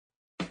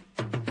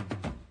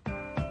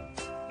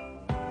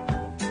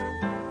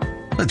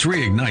Let's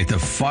reignite the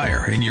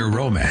fire in your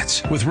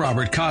romance with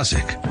Robert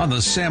Kosick on The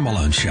Sam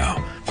Malone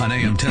Show on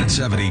AM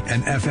 1070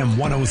 and FM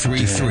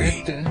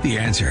 103.3. The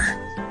Answer.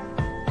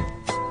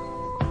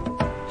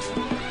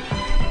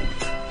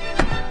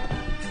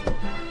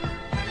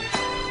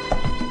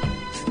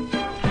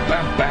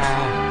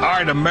 All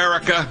right,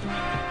 America.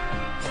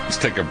 Let's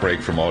take a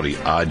break from all the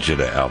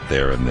agita out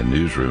there in the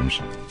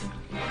newsrooms.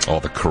 All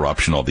the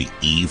corruption, all the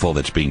evil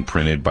that's being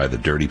printed by the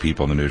dirty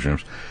people in the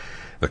newsrooms.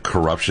 The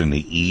corruption,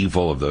 the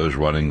evil of those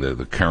running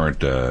the current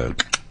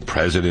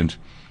president.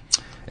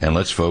 And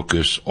let's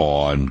focus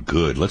on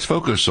good. Let's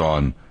focus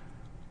on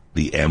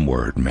the M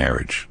word,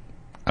 marriage.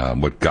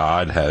 What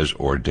God has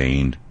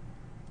ordained,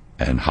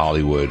 and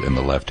Hollywood and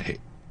the left hate.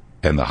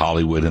 And the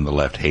Hollywood and the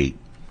left hate.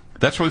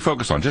 That's what we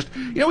focus on.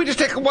 We just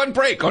take one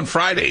break on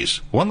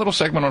Fridays. One little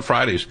segment on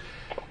Fridays.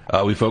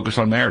 We focus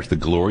on marriage, the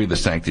glory, the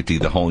sanctity,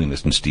 the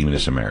holiness, and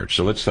steaminess of marriage.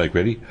 So let's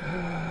ready?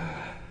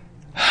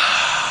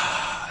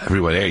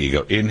 Everyone, there you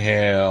go.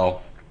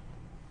 Inhale,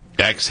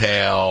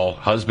 exhale.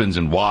 Husbands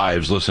and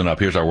wives, listen up.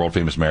 Here's our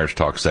world-famous marriage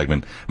talk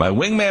segment. My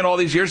wingman all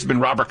these years has been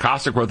Robert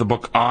Kosick, wrote the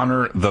book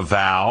Honor the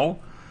Vow.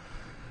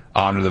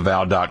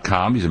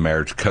 HonorTheVow.com. He's a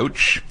marriage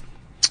coach,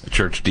 a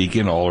church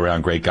deacon,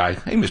 all-around great guy.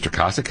 Hey, Mr.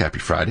 Kosick, happy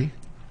Friday.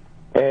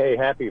 Hey,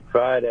 happy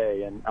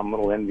Friday, and I'm a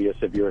little envious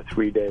of your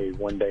 3-day,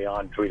 1-day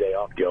on, 3-day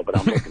off deal, but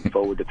I'm looking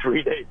forward to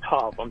 3 days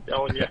off, I'm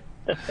telling you.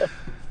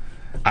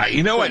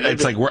 You know what?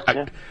 It's like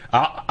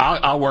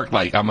I'll work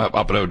like I'm up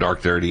at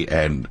dark 30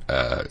 and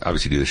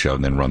obviously do the show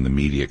and then run the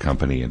media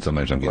company, and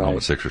sometimes I'm getting home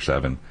at 6 or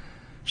 7.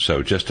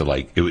 So just to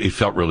it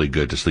felt really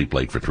good to sleep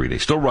late for 3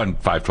 days. Still run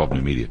 512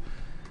 New Media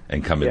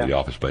and come into the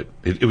office, but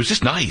it was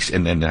just nice.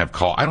 And then have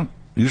I don't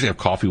usually have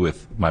coffee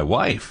with my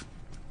wife,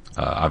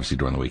 obviously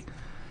during the week.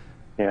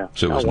 Yeah.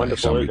 So it was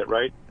wonderful, nice. is it,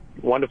 right?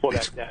 Wonderful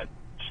that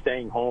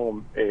staying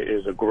home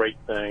is a great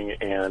thing,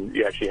 and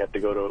you actually have to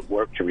go to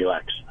work to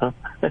relax. Huh?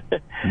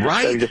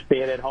 Right. So you're just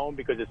staying at home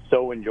because it's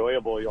so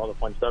enjoyable, all the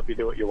fun stuff you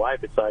do with your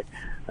wife. It's like,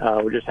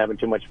 we're just having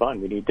too much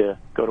fun. We need to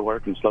go to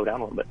work and slow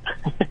down a little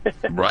bit.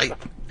 Right.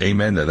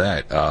 Amen to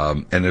that.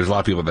 And there's a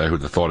lot of people there who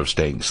the thought of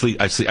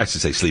I should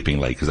say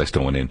sleeping late because I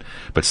still went in,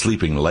 but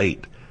sleeping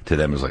late to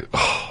them is like,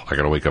 oh, I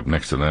got to wake up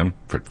next to them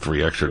for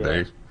 3 extra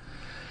days.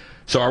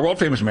 So our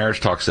world-famous marriage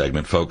talk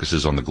segment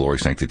focuses on the glory,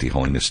 sanctity,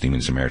 holiness,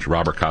 steaminess of marriage.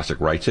 Robert Kosick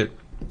writes it.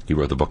 He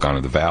wrote the book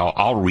Honor the Vow.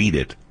 I'll read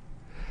it,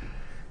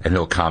 and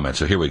he'll comment.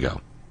 So here we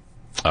go.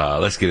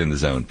 Let's get in the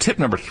zone. Tip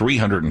number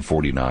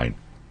 349.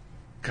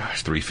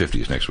 Gosh,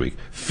 350 is next week.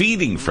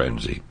 Feeding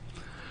frenzy.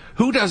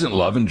 Who doesn't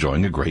love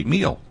enjoying a great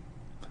meal?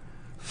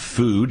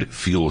 Food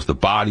fuels the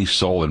body,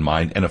 soul, and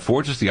mind and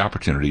affords us the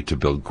opportunity to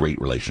build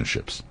great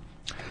relationships.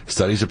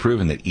 Studies have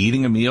proven that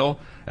eating a meal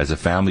as a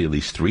family at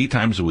least 3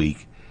 times a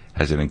week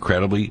has an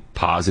incredibly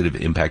positive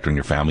impact on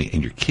your family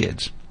and your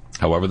kids.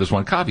 However, there's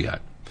one caveat.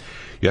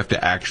 You have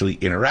to actually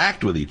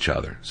interact with each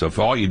other. So if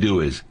all you do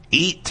is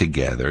eat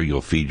together,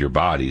 you'll feed your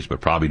bodies, but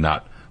probably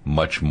not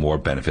much more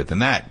benefit than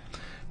that.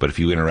 But if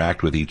you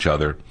interact with each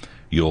other,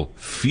 you'll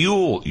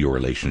fuel your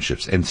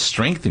relationships and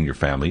strengthen your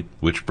family,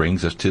 which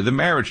brings us to the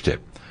marriage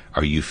tip.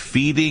 Are you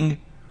feeding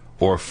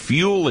or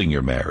fueling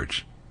your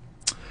marriage?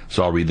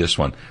 So I'll read this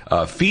one.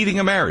 Feeding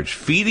a marriage.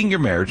 Feeding your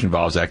marriage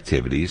involves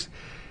activities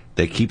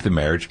that keep the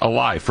marriage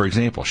alive. For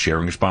example,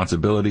 sharing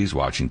responsibilities,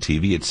 watching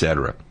TV,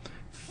 etc.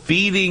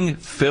 Feeding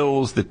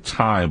fills the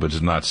time but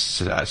does not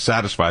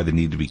satisfy the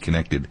need to be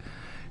connected.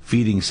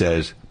 Feeding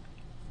says,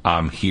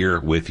 I'm here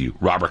with you.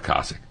 Robert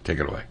Kosick, take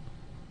it away.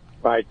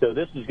 Right, so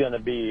this is going to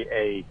be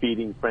a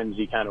feeding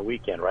frenzy kind of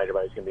weekend, right?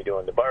 Everybody's going to be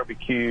doing the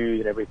barbecue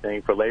and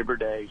everything for Labor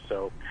Day.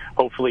 So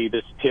hopefully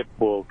this tip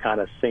will kind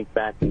of sink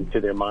back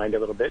into their mind a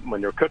little bit. And when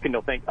they're cooking,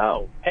 they'll think,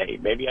 oh, hey,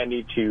 maybe I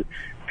need to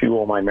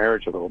fuel my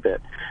marriage a little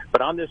bit.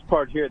 But on this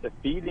part here, the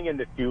feeding and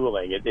the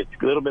fueling, it's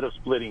a little bit of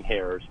splitting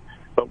hairs.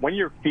 But when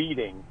you're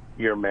feeding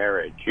your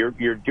marriage,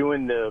 you're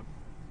doing the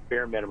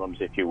bare minimums,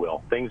 if you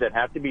will, things that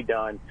have to be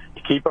done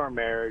to keep our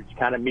marriage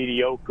kind of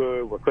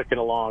mediocre. We're clicking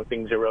along.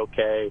 Things are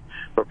okay.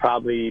 We're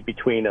probably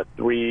between a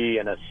 3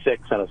 and a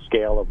 6 on a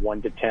scale of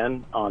 1 to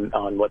 10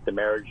 on what the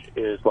marriage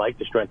is like,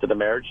 the strength of the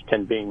marriage,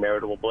 10 being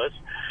marital bliss.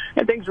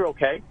 And things are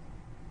okay,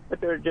 but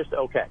they're just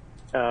okay.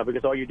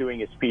 Because all you're doing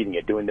is feeding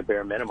it, doing the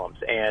bare minimums.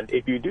 And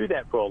if you do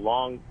that for a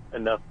long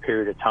enough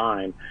period of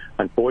time,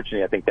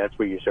 unfortunately, I think that's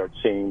where you start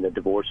seeing the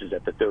divorces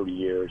at the 30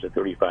 years, the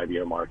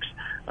 35-year marks,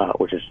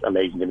 which is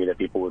amazing to me that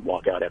people would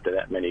walk out after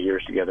that many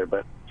years together.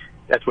 But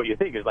that's what you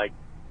think is like,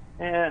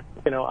 I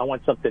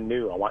want something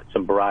new. I want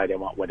some variety. I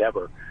want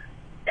whatever.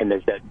 And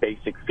there's that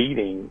basic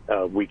feeding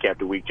week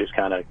after week just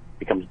kind of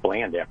becomes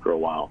bland after a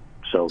while.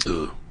 So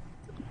got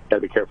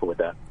to be careful with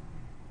that.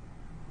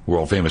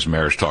 World-famous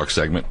marriage talk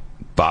segment,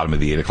 bottom of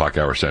the 8 o'clock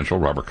hour central,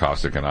 Robert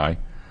Kosick and I.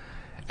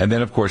 And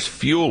then, of course,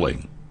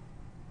 fueling.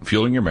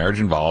 Fueling your marriage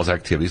involves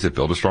activities that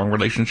build a strong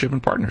relationship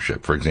and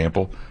partnership. For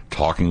example,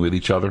 talking with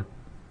each other,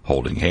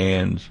 holding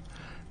hands,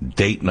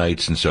 date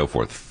nights, and so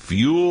forth.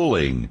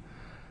 Fueling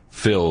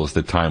fills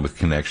the time with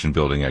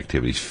connection-building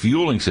activities.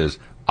 Fueling says,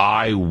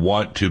 I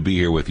want to be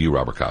here with you,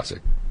 Robert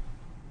Kosick.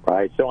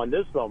 Right. So on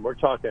this one, we're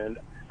talking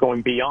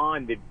going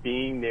beyond it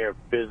being there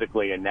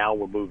physically, and now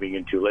we're moving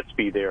into let's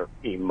be there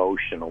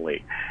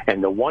emotionally.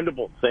 And the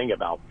wonderful thing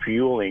about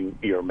fueling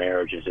your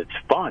marriage is it's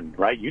fun,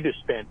 right? You just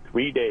spent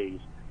 3 days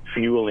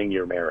fueling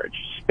your marriage,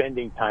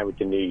 spending time with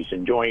Denise,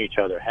 enjoying each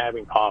other,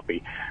 having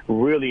coffee,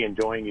 really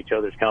enjoying each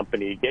other's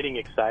company, getting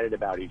excited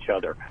about each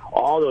other.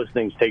 All those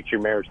things take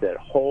your marriage to that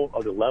whole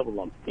other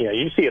level.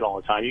 You see it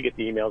all the time. You get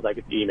the emails, I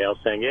get the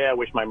emails saying, I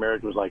wish my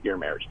marriage was like your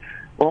marriage.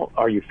 Well,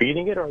 are you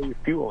feeding it or are you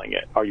fueling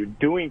it? Are you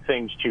doing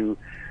things to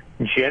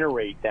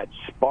generate that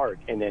spark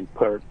and then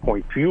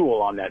point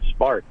fuel on that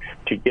spark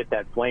to get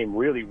that flame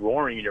really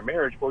roaring in your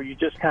marriage, or you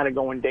just kind of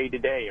going day to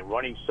day and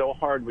running so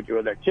hard with your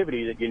other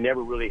activities that you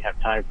never really have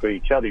time for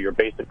each other? You're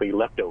basically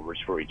leftovers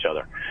for each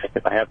other.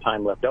 If I have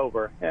time left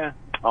over,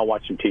 I'll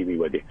watch some TV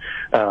with you.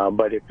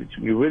 But if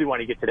you really want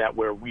to get to that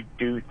where we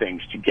do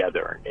things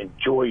together,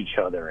 enjoy each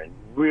other, and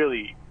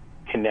really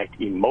connect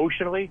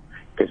emotionally,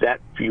 because that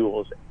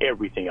fuels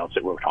everything else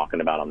that we're talking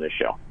about on this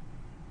show.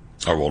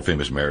 Our world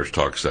famous marriage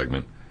talk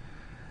segment.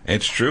 And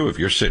it's true. If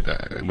you're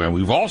sitting, well,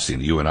 we've all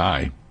seen it, you and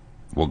I.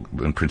 Well,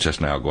 and Princess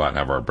and I will go out and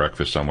have our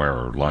breakfast somewhere,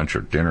 or lunch,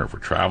 or dinner. If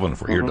we're traveling,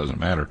 if we're here, it doesn't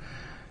matter.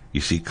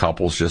 You see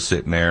couples just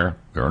sitting there.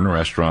 They're in a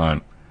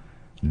restaurant.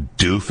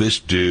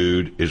 Doofus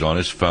dude is on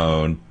his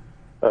phone.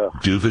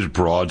 Doofus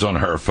broad's on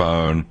her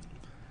phone.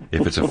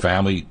 If it's a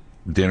family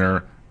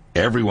dinner,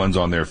 everyone's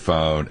on their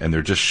phone, and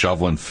they're just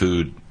shoveling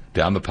food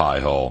down the pie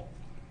hole.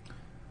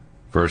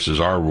 Versus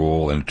our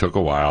rule, and it took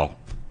a while.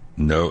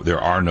 No, there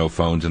are no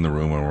phones in the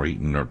room when we're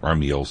eating our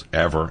meals,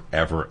 ever,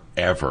 ever,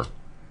 ever,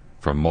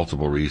 for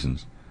multiple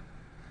reasons.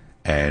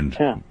 And,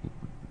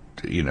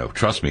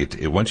 trust me,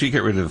 once you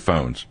get rid of the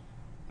phones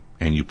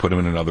and you put them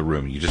in another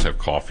room, you just have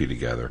coffee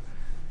together.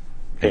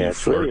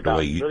 It's really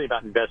about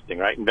investing,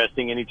 right?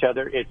 Investing in each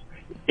other.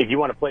 If you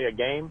want to play a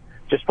game,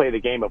 just play the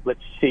game of let's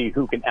see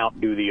who can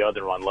outdo the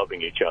other on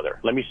loving each other.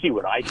 Let me see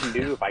what I can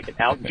do. If I can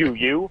outdo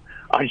you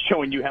on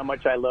showing you how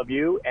much I love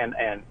you and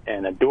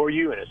adore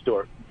you and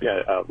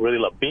really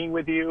love being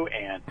with you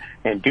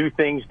and do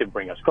things to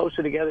bring us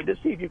closer together, to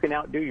see if you can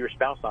outdo your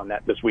spouse on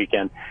that this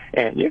weekend.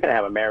 And you're going to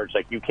have a marriage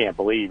like you can't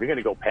believe. You're going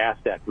to go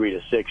past that 3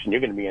 to 6, and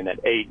you're going to be in that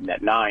 8 and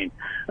that 9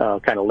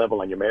 kind of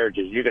level on your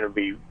marriages. You're going to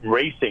be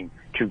racing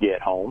to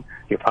get home.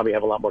 You'll probably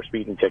have a lot more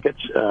speeding tickets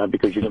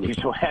because you're going to be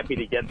so happy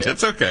to get there.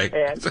 That's okay.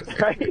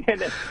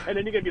 And then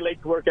you're going to be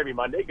late to work every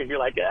Monday because you're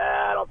like,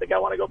 I don't think I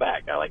want to go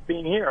back. I like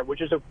being here,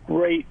 which is a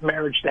great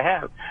marriage to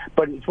have.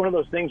 But it's one of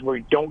those things where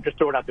you don't just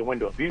throw it out the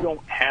window. If you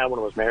don't have one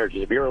of those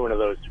marriages, if you're in one of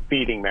those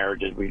feeding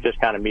marriages where you're just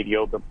kind of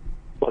mediocre,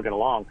 plugging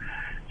along,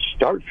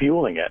 start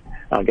fueling it.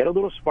 Get a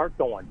little spark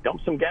going.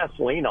 Dump some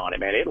gasoline on it,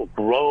 man. It'll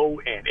grow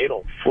and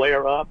it'll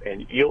flare up,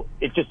 and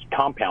it just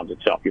compounds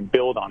itself. You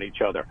build on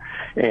each other,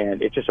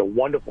 and it's just a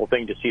wonderful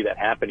thing to see that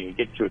happening. It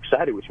gets you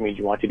excited, which means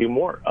you want to do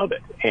more of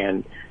it.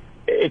 And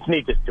it's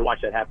neat to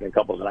watch that happen in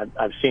couples. And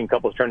I've seen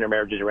couples turn their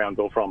marriages around,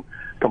 go from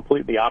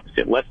completely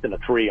opposite, less than a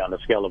 3 on the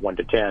scale of 1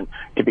 to 10,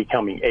 to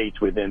becoming 8s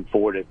within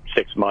 4 to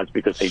 6 months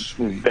because they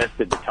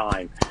invested the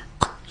time.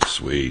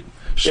 Sweet.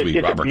 It's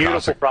Robert a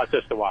beautiful Kosick.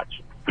 process to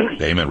watch.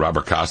 Amen.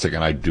 Robert Kosick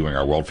and I doing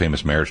our world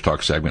famous marriage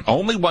talk segment.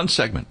 Only one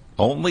segment.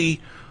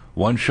 Only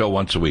one show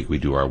once a week. We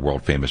do our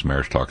world famous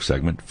marriage talk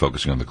segment,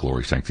 focusing on the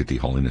glory, sanctity,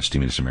 holiness,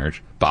 steaminess of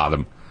marriage.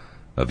 Bottom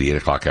of the 8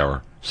 o'clock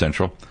hour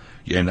central.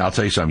 And I'll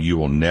tell you something. You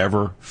will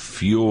never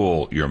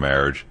fuel your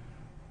marriage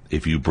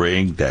if you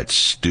bring that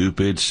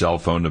stupid cell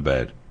phone to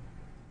bed.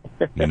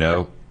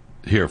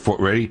 Here,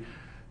 ready?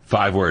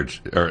 5 words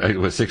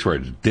or 6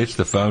 words. Ditch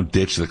the phone.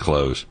 Ditch the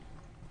clothes.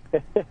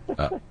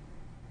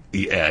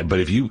 Yeah, but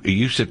if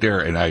you sit there,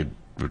 and I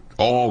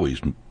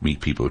always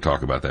meet people who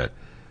talk about that.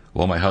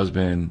 Well, my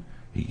husband,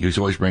 he's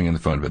always bringing the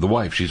phone to bed. The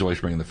wife, she's always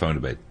bringing the phone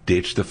to bed.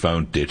 Ditch the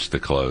phone, ditch the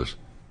clothes.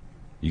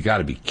 You got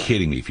to be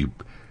kidding me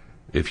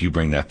if you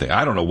bring that thing.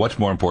 I don't know what's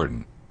more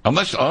important.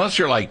 Unless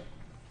you're like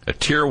a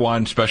tier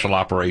 1 special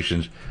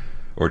operations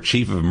or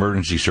chief of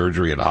emergency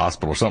surgery at a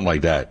hospital or something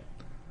like that.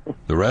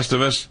 The rest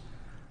of us,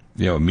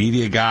 a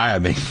media guy, I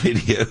make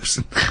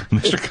videos,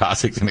 Mr.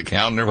 Kosick's an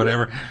accountant or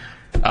whatever.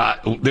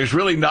 There's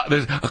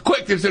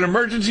an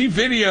emergency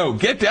video.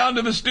 Get down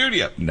to the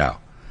studio. No.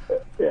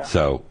 Yeah.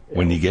 So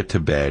when you get to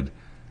bed,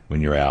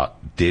 when you're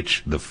out,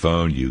 ditch the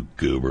phone, you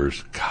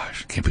goobers.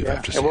 Gosh, can't believe I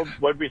have to say that.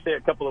 What did we say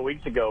a couple of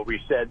weeks ago?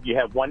 We said you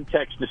have one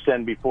text to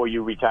send before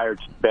you retire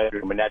to the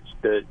bedroom, and that's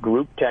the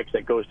group text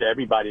that goes to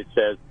everybody. It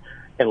says,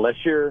 unless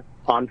you're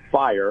on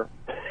fire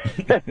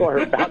or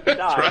about to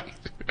die,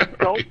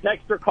 don't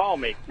text or call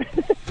me.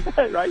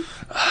 Right? We're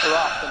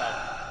off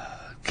tonight.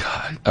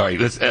 God. All right,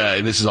 this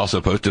is also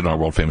posted on our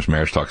World Famous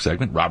Marriage Talk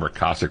segment. Robert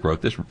Kosick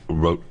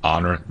wrote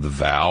Honor the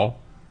Vow,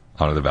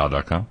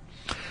 honorthevow.com.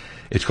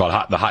 It's called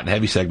the Hot and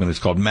Heavy segment. It's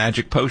called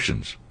Magic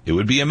Potions. It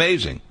would be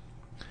amazing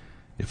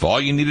if all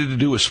you needed to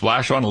do was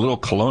splash on a little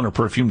cologne or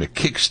perfume to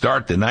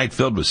kickstart the night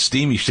filled with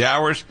steamy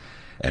showers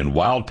and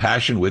wild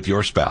passion with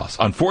your spouse.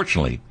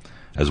 Unfortunately,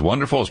 as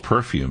wonderful as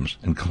perfumes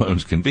and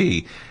colognes can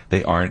be,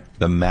 they aren't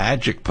the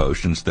magic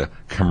potions the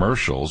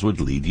commercials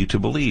would lead you to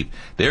believe.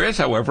 There is,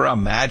 however, a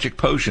magic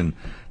potion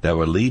that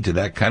would lead to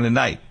that kind of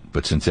night.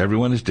 but since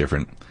everyone is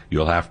different,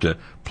 you'll have to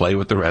play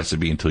with the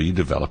recipe until you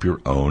develop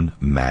your own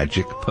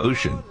magic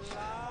potion.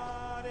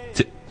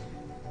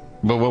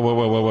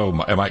 Whoa.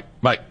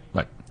 Mike.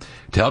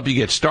 To help you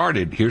get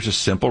started, here's a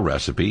simple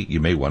recipe you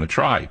may want to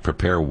try.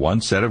 Prepare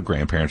one set of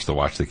grandparents to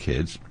watch the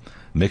kids.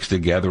 Mix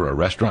together a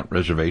restaurant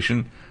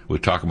reservation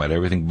with talking about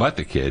everything but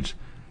the kids.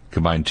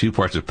 Combine 2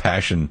 parts of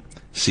passion,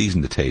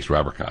 season to taste.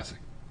 Robert Kosick.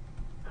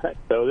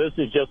 So this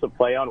is just a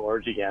play on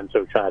words again.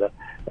 So try to,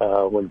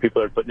 when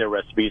people are putting their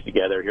recipes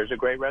together, here's a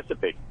great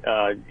recipe.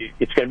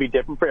 It's going to be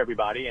different for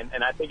everybody.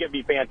 And I think it'd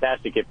be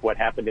fantastic if what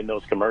happened in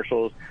those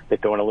commercials, they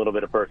throw in a little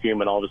bit of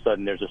perfume and all of a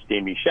sudden there's a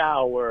steamy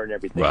shower and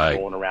everything's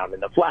going around in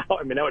the flour.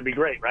 I mean, that would be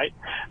great, right?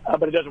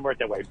 But it doesn't work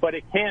that way. But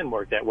it can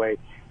work that way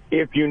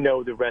if you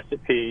know the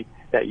recipe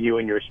that you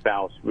and your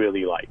spouse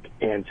really like.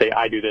 And say,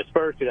 I do this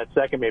first, do that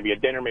second, maybe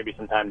at dinner, maybe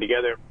some time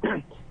together.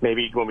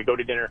 Maybe when we go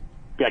to dinner,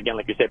 again,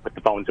 like you said, put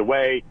the phones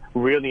away,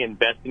 really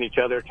invest in each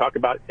other, talk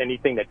about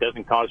anything that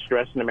doesn't cause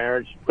stress in the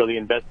marriage, really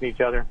invest in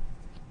each other,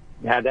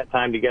 have that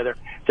time together.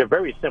 It's a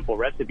very simple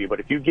recipe, but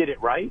if you get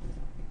it right,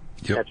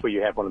 that's where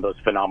you have one of those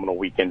phenomenal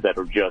weekends that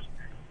are just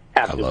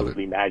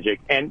absolutely magic.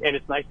 And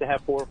it's nice to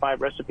have 4 or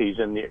 5 recipes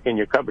in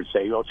your cupboard.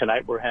 Say, well,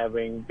 tonight we're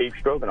having beef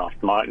stroganoff.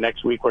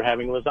 Next week we're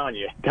having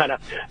lasagna. Kind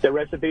of the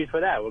recipes for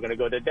that. We're going to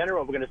go to dinner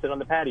or we're going to sit on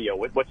the patio.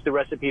 What's the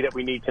recipe that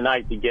we need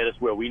tonight to get us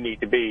where we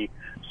need to be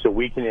so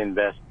we can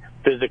invest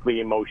physically,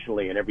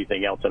 emotionally, and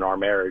everything else in our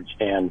marriage,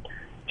 and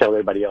tell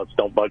everybody else,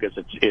 don't bug us.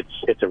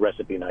 It's a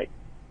recipe night.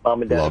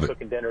 Mom and Dad are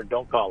cooking dinner.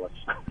 Don't call us.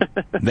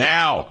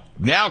 Now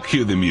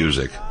cue the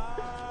music.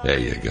 There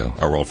you go.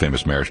 Our world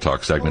famous marriage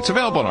talk segment. It's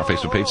available on our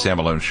Facebook page, Sam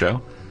Malone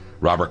Show.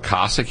 Robert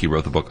Kosick, he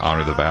wrote the book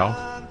Honor the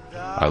Vow.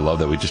 I love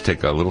that we just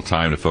take a little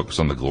time to focus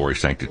on the glory,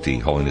 sanctity,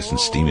 holiness, and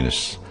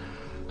steaminess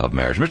of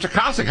marriage. Mr.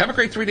 Kosick, have a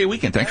great 3-day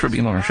weekend. Thanks for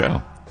being on our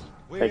show.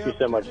 Thank you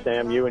so much,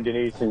 Sam. You and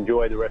Denise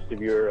enjoy the rest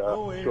of your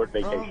short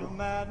vacation.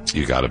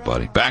 You got it,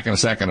 buddy. Back in a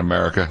second,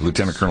 America.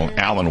 Lieutenant Colonel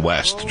Alan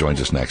West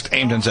joins us next.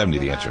 AM 1070,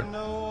 The Answer.